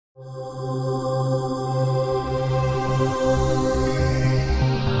Hello,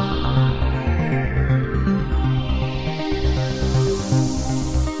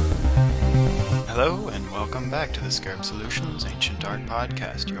 and welcome back to the Scarab Solutions Ancient Art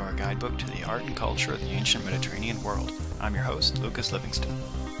Podcast, your guidebook to the art and culture of the ancient Mediterranean world. I'm your host, Lucas Livingston.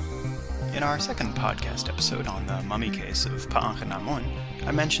 In our second podcast episode on the mummy case of Pa'ankhenamun,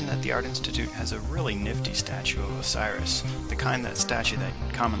 I mentioned that the Art Institute has a really nifty statue of Osiris, the kind that statue that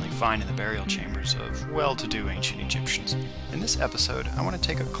you commonly find in the burial chambers of well-to-do ancient Egyptians. In this episode, I want to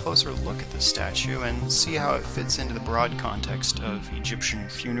take a closer look at this statue and see how it fits into the broad context of Egyptian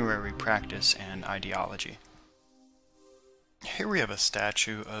funerary practice and ideology. Here we have a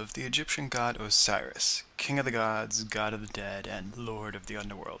statue of the Egyptian god Osiris, king of the gods, god of the dead, and lord of the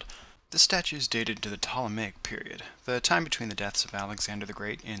underworld. This statue is dated to the Ptolemaic period, the time between the deaths of Alexander the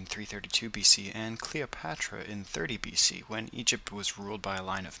Great in 332 BC and Cleopatra in 30 BC, when Egypt was ruled by a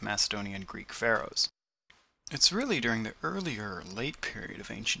line of Macedonian and Greek pharaohs. It's really during the earlier late period of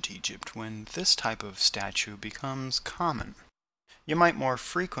ancient Egypt when this type of statue becomes common. You might more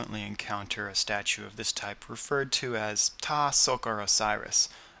frequently encounter a statue of this type referred to as Ta-Sokar Osiris,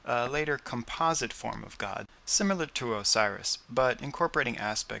 a later composite form of god, similar to Osiris, but incorporating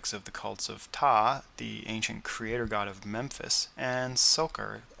aspects of the cults of Ta, the ancient creator god of Memphis, and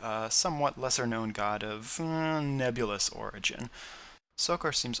Sokar, a somewhat lesser-known god of nebulous origin.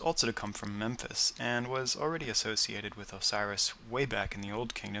 Sokar seems also to come from Memphis, and was already associated with Osiris way back in the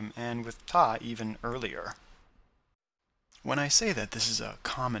Old Kingdom, and with Ta even earlier. When I say that this is a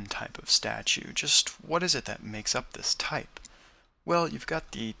common type of statue, just what is it that makes up this type? Well, you've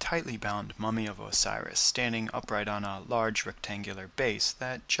got the tightly bound mummy of Osiris standing upright on a large rectangular base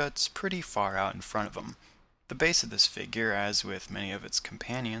that juts pretty far out in front of him. The base of this figure, as with many of its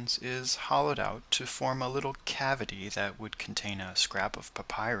companions, is hollowed out to form a little cavity that would contain a scrap of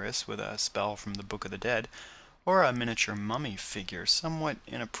papyrus with a spell from the Book of the Dead, or a miniature mummy figure somewhat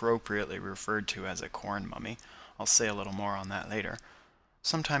inappropriately referred to as a corn mummy. I'll say a little more on that later.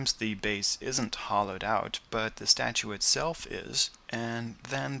 Sometimes the base isn't hollowed out, but the statue itself is, and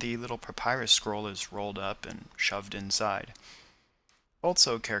then the little papyrus scroll is rolled up and shoved inside.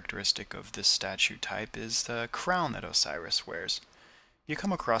 Also characteristic of this statue type is the crown that Osiris wears. You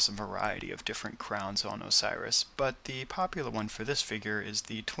come across a variety of different crowns on Osiris, but the popular one for this figure is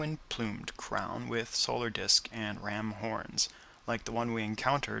the twin-plumed crown with solar disk and ram horns, like the one we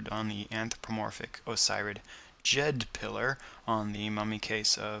encountered on the anthropomorphic Osirid Djed pillar on the mummy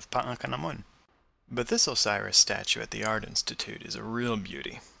case of Pa'ankhenamun. But this Osiris statue at the Art Institute is a real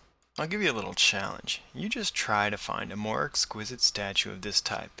beauty. I'll give you a little challenge. You just try to find a more exquisite statue of this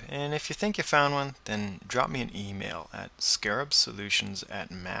type, and if you think you found one, then drop me an email at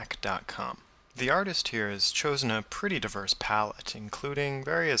scarabsolutions@mac.com. The artist here has chosen a pretty diverse palette, including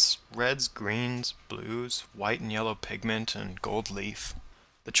various reds, greens, blues, white and yellow pigment, and gold leaf.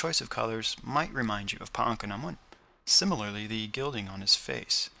 The choice of colors might remind you of Pa'ankhenamun. Similarly, the gilding on his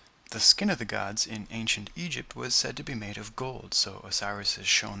face. The skin of the gods in ancient Egypt was said to be made of gold, so Osiris is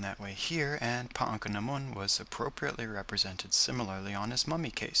shown that way here, and Pa'ankhenamun was appropriately represented similarly on his mummy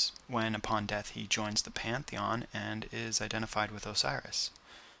case, when upon death he joins the pantheon and is identified with Osiris.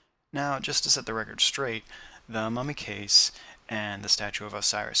 Now, just to set the record straight, the mummy case and the statue of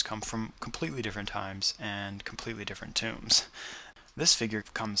Osiris come from completely different times and completely different tombs. This figure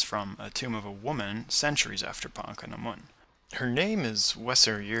comes from a tomb of a woman centuries after Pa'ankhenamun. Her name is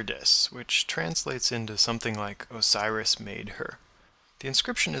Wesir-Yirdes, which translates into something like Osiris made her. The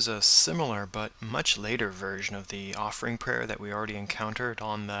inscription is a similar but much later version of the offering prayer that we already encountered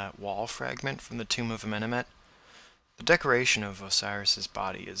on that wall fragment from the tomb of Amenemhet. The decoration of Osiris's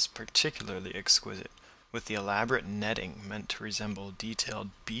body is particularly exquisite, with the elaborate netting meant to resemble detailed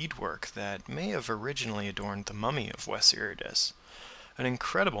beadwork that may have originally adorned the mummy of Wesir-Yirdes. An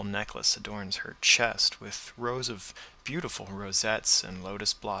incredible necklace adorns her chest with rows of beautiful rosettes and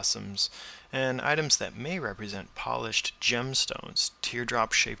lotus blossoms, and items that may represent polished gemstones,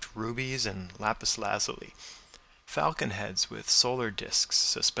 teardrop-shaped rubies, and lapis lazuli. Falcon heads with solar discs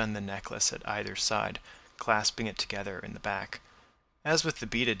suspend the necklace at either side, clasping it together in the back. As with the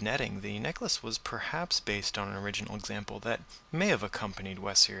beaded netting, the necklace was perhaps based on an original example that may have accompanied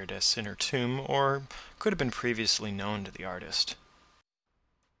Wesir-Yirdes in her tomb, or could have been previously known to the artist.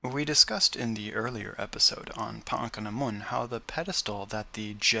 We discussed in the earlier episode on Pa'ankhenamun how the pedestal that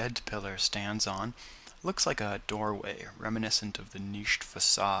the Djed pillar stands on looks like a doorway reminiscent of the niched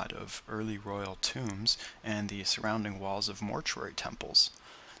facade of early royal tombs and the surrounding walls of mortuary temples.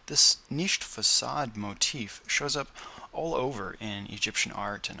 This niched facade motif shows up all over in Egyptian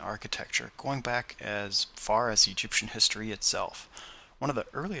art and architecture, going back as far as Egyptian history itself. One of the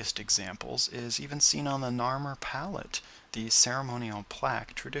earliest examples is even seen on the Narmer palette, the ceremonial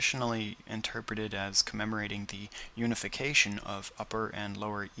plaque traditionally interpreted as commemorating the unification of Upper and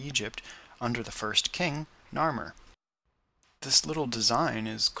Lower Egypt under the first king, Narmer. This little design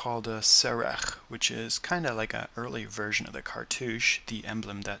is called a serech, which is kind of like an early version of the cartouche, the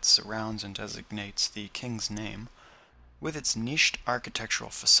emblem that surrounds and designates the king's name. With its niched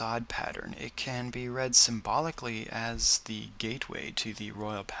architectural facade pattern, it can be read symbolically as the gateway to the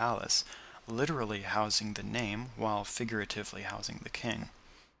royal palace, literally housing the name while figuratively housing the king.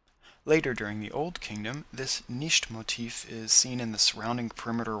 Later during the Old Kingdom, this niched motif is seen in the surrounding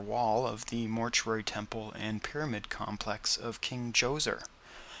perimeter wall of the mortuary temple and pyramid complex of King Djoser.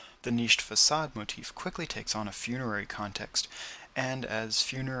 The niched facade motif quickly takes on a funerary context, and as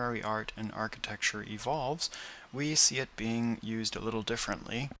funerary art and architecture evolves, we see it being used a little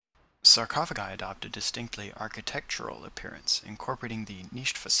differently. Sarcophagi adopt a distinctly architectural appearance, incorporating the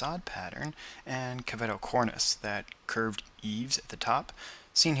niched facade pattern and cavetto cornice, that curved eaves at the top,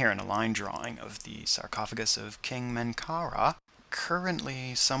 seen here in a line drawing of the sarcophagus of King Menkaura,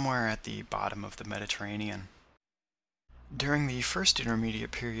 currently somewhere at the bottom of the Mediterranean. During the First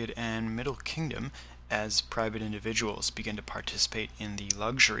Intermediate Period and Middle Kingdom, as private individuals begin to participate in the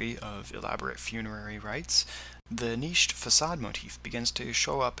luxury of elaborate funerary rites, the niched facade motif begins to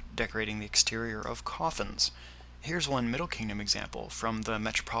show up decorating the exterior of coffins. Here's one Middle Kingdom example from the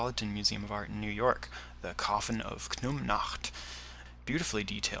Metropolitan Museum of Art in New York, the Coffin of Cnumnacht. Beautifully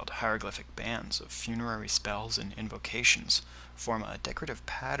detailed hieroglyphic bands of funerary spells and invocations form a decorative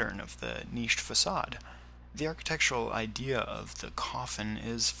pattern of the niched facade. The architectural idea of the coffin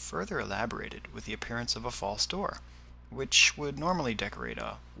is further elaborated with the appearance of a false door, which would normally decorate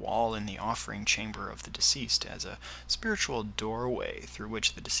a wall in the offering chamber of the deceased as a spiritual doorway through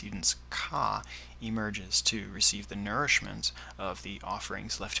which the decedent's ka emerges to receive the nourishment of the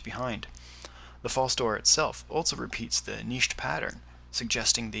offerings left behind. The false door itself also repeats the niched pattern,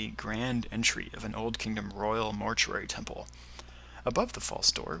 suggesting the grand entry of an Old Kingdom royal mortuary temple. Above the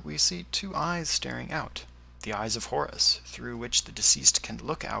false door, we see two eyes staring out, the eyes of Horus, through which the deceased can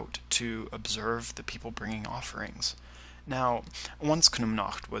look out to observe the people bringing offerings. Now, once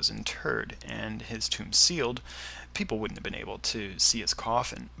Cnumnacht was interred and his tomb sealed, people wouldn't have been able to see his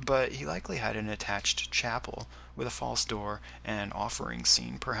coffin, but he likely had an attached chapel with a false door and offering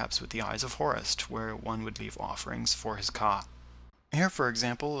scene, perhaps with the eyes of Horus, where one would leave offerings for his ka. Here, for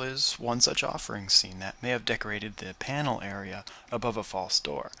example, is one such offering scene that may have decorated the panel area above a false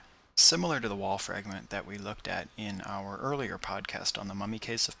door, similar to the wall fragment that we looked at in our earlier podcast on the mummy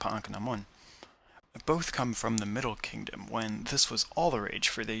case of Pa-Ankh-Namun. Both come from the Middle Kingdom, when this was all the rage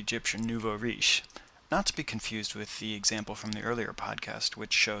for the Egyptian nouveau riche, not to be confused with the example from the earlier podcast,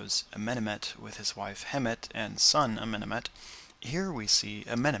 which shows Amenemhet with his wife Hemet and son Amenemhet. Here we see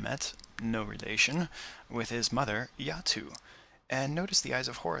Amenemhet, no relation, with his mother Yatu, and notice the eyes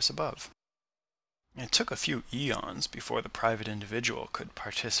of Horus above. It took a few eons before the private individual could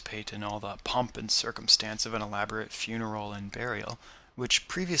participate in all the pomp and circumstance of an elaborate funeral and burial, which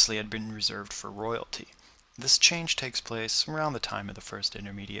previously had been reserved for royalty. This change takes place around the time of the First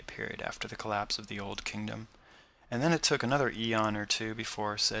Intermediate Period after the collapse of the Old Kingdom, and then it took another eon or two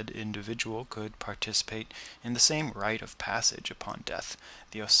before said individual could participate in the same rite of passage upon death,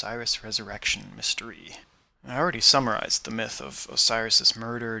 the Osiris resurrection mystery. I already summarized the myth of Osiris's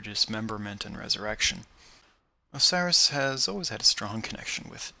murder, dismemberment, and resurrection. Osiris has always had a strong connection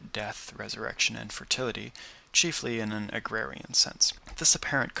with death, resurrection, and fertility, chiefly in an agrarian sense. This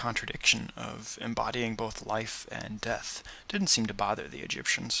apparent contradiction of embodying both life and death didn't seem to bother the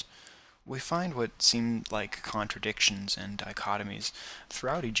Egyptians. We find what seemed like contradictions and dichotomies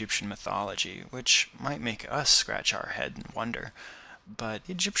throughout Egyptian mythology, which might make us scratch our head and wonder, but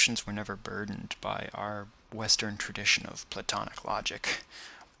the Egyptians were never burdened by our Western tradition of Platonic logic.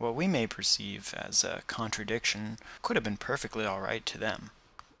 What we may perceive as a contradiction could have been perfectly all right to them.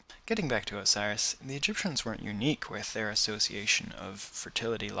 Getting back to Osiris, the Egyptians weren't unique with their association of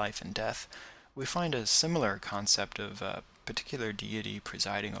fertility, life, and death. We find a similar concept of a particular deity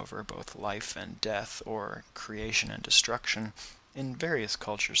presiding over both life and death, or creation and destruction, in various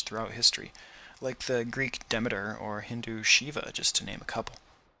cultures throughout history, like the Greek Demeter or Hindu Shiva, just to name a couple.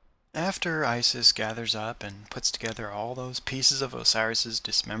 After Isis gathers up and puts together all those pieces of Osiris's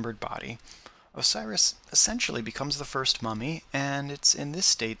dismembered body, Osiris essentially becomes the first mummy, and it's in this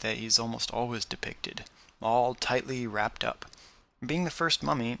state that he's almost always depicted, all tightly wrapped up. Being the first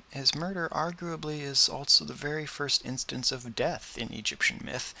mummy, his murder arguably is also the very first instance of death in Egyptian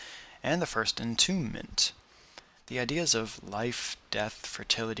myth, and the first entombment. The ideas of life, death,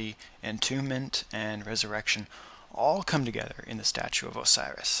 fertility, entombment, and resurrection all come together in the statue of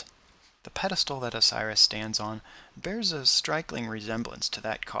Osiris. The pedestal that Osiris stands on bears a striking resemblance to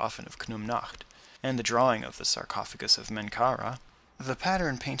that coffin of Cnumnacht, and the drawing of the sarcophagus of Menkaura. The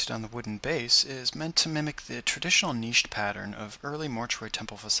pattern painted on the wooden base is meant to mimic the traditional niched pattern of early mortuary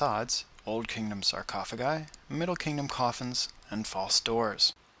temple facades, Old Kingdom sarcophagi, Middle Kingdom coffins, and false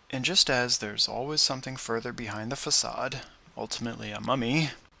doors. And just as there's always something further behind the facade, ultimately a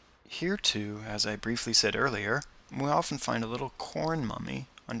mummy, here too, as I briefly said earlier, we often find a little corn mummy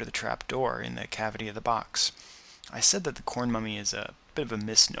under the trap door in the cavity of the box. I said that the corn mummy is a bit of a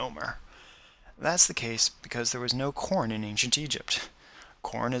misnomer. That's the case because there was no corn in ancient Egypt.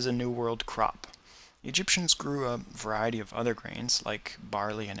 Corn is a New World crop. Egyptians grew a variety of other grains, like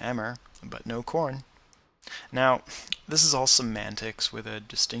barley and emmer, but no corn. Now, this is all semantics with a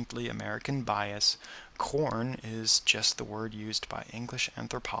distinctly American bias. Corn is just the word used by English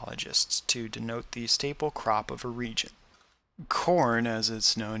anthropologists to denote the staple crop of a region. Corn, as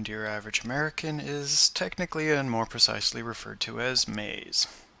it's known to your average American, is technically and more precisely referred to as maize.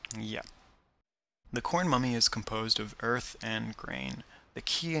 Yeah. The corn mummy is composed of earth and grain, the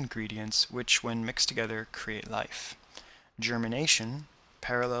key ingredients which, when mixed together, create life. Germination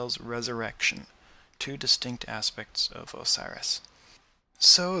parallels resurrection, two distinct aspects of Osiris.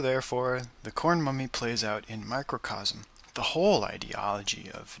 So, therefore, the corn mummy plays out in microcosm the whole ideology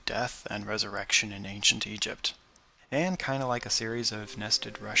of death and resurrection in ancient Egypt. And kind of like a series of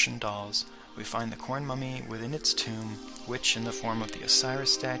nested Russian dolls, we find the corn mummy within its tomb, which in the form of the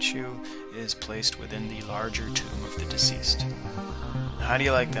Osiris statue is placed within the larger tomb of the deceased. How do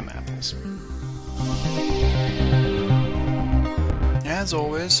you like them apples? As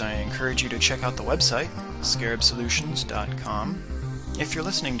always, I encourage you to check out the website, scarabsolutions.com. If you're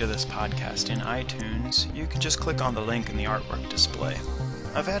listening to this podcast in iTunes, you can just click on the link in the artwork display.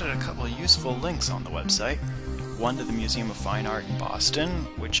 I've added a couple of useful links on the website. One to the Museum of Fine Art in Boston,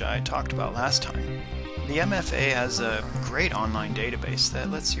 which I talked about last time. The MFA has a great online database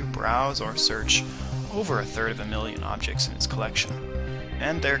that lets you browse or search over 1/3 objects in its collection,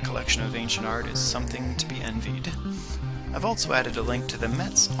 and their collection of ancient art is something to be envied. I've also added a link to the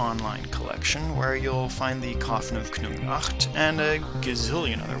Met's online collection, where you'll find the Coffin of Cnumnacht and a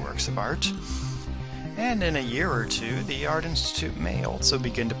gazillion other works of art. And in a year or two, the Art Institute may also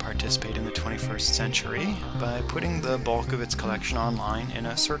begin to participate in the 21st century by putting the bulk of its collection online in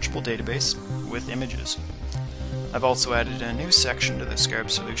a searchable database with images. I've also added a new section to the Scarab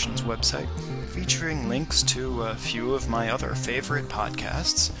Solutions website, featuring links to a few of my other favorite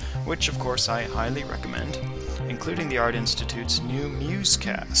podcasts, which of course I highly recommend, including the Art Institute's new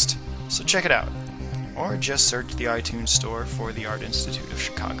Musecast. So check it out, or just search the iTunes store for the Art Institute of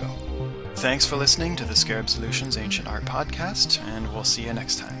Chicago. Thanks for listening to the Scarab Solutions Ancient Art Podcast, and we'll see you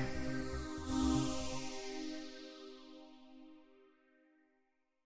next time.